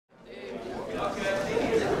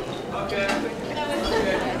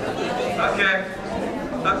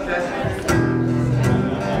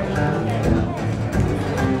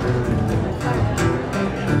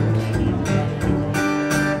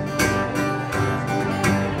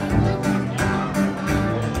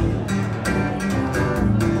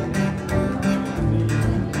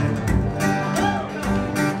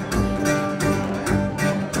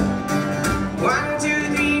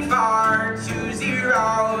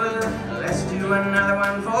do another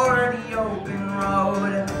one for the open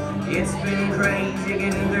road. It's been crazy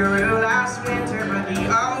getting through last winter, but the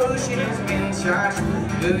ocean has been such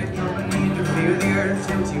good company to feel the earth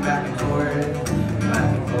tilting back and forth,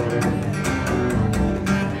 back and forth.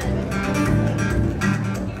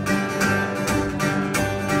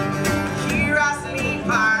 Here I sleep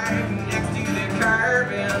parked next to the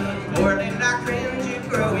curb in Portland. I cringe at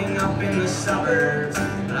growing up in the suburbs.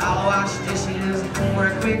 I'll wash dishes,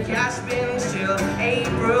 work with cash bins till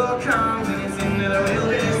April comes and it's into the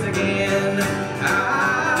wilderness again.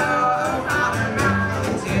 Oh, Father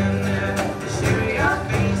Mountain, show your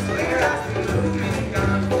face where I've been moving,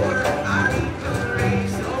 gone for our equal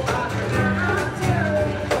race. Oh, Father Mountain,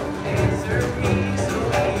 answer me, so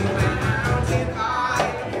we mountain I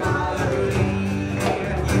follow thee.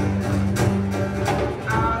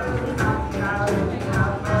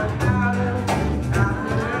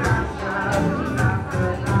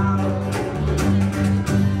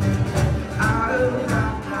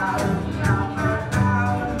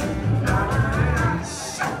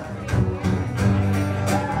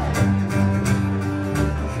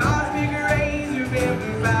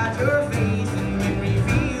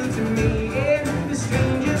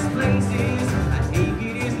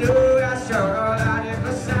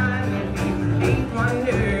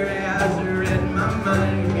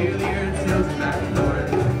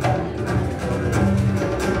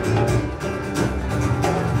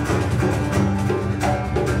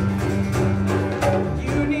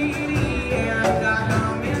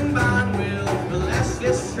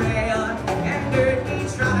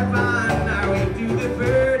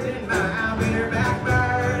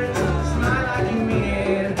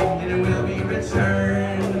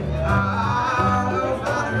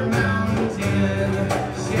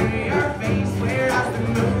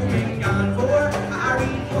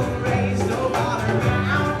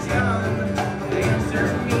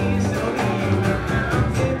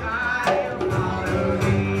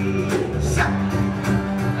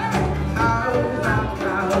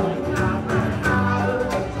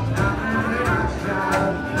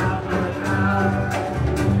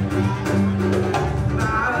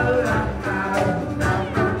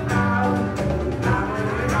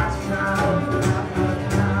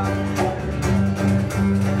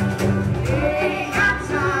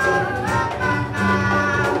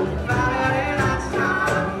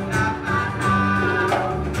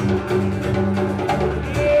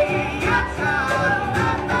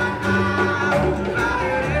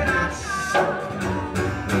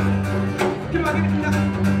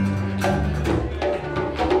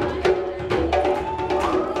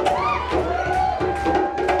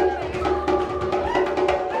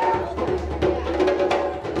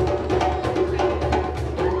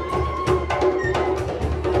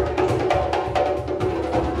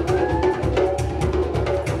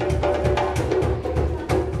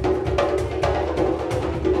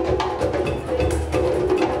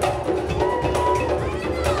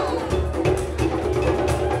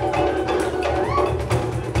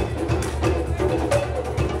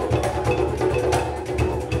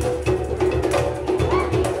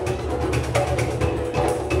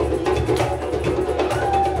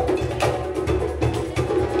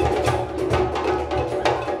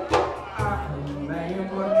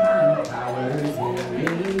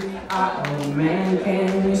 Man,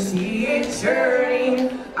 can you see it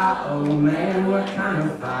turning? Oh man, what kind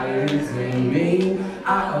of fire's in me?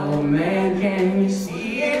 Oh man, can you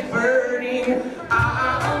see it burning?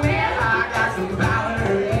 Oh man, I got some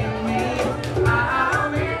powder in me. Oh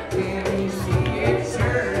man, can you see it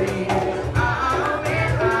turning? Oh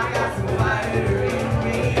man, I got some fire in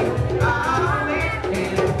me. Oh man,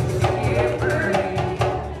 can you see it burning?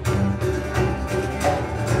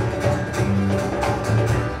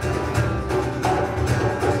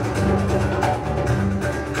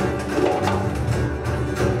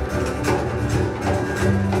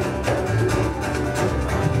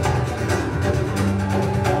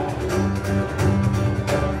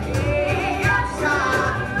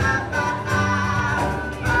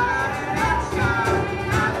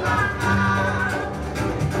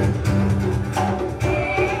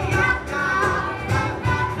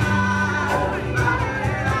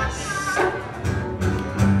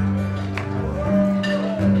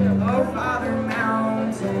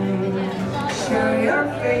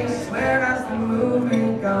 Where has the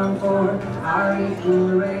movement gone for our equal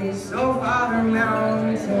race? Oh, Father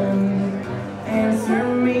Mountain,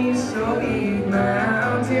 answer me, so be my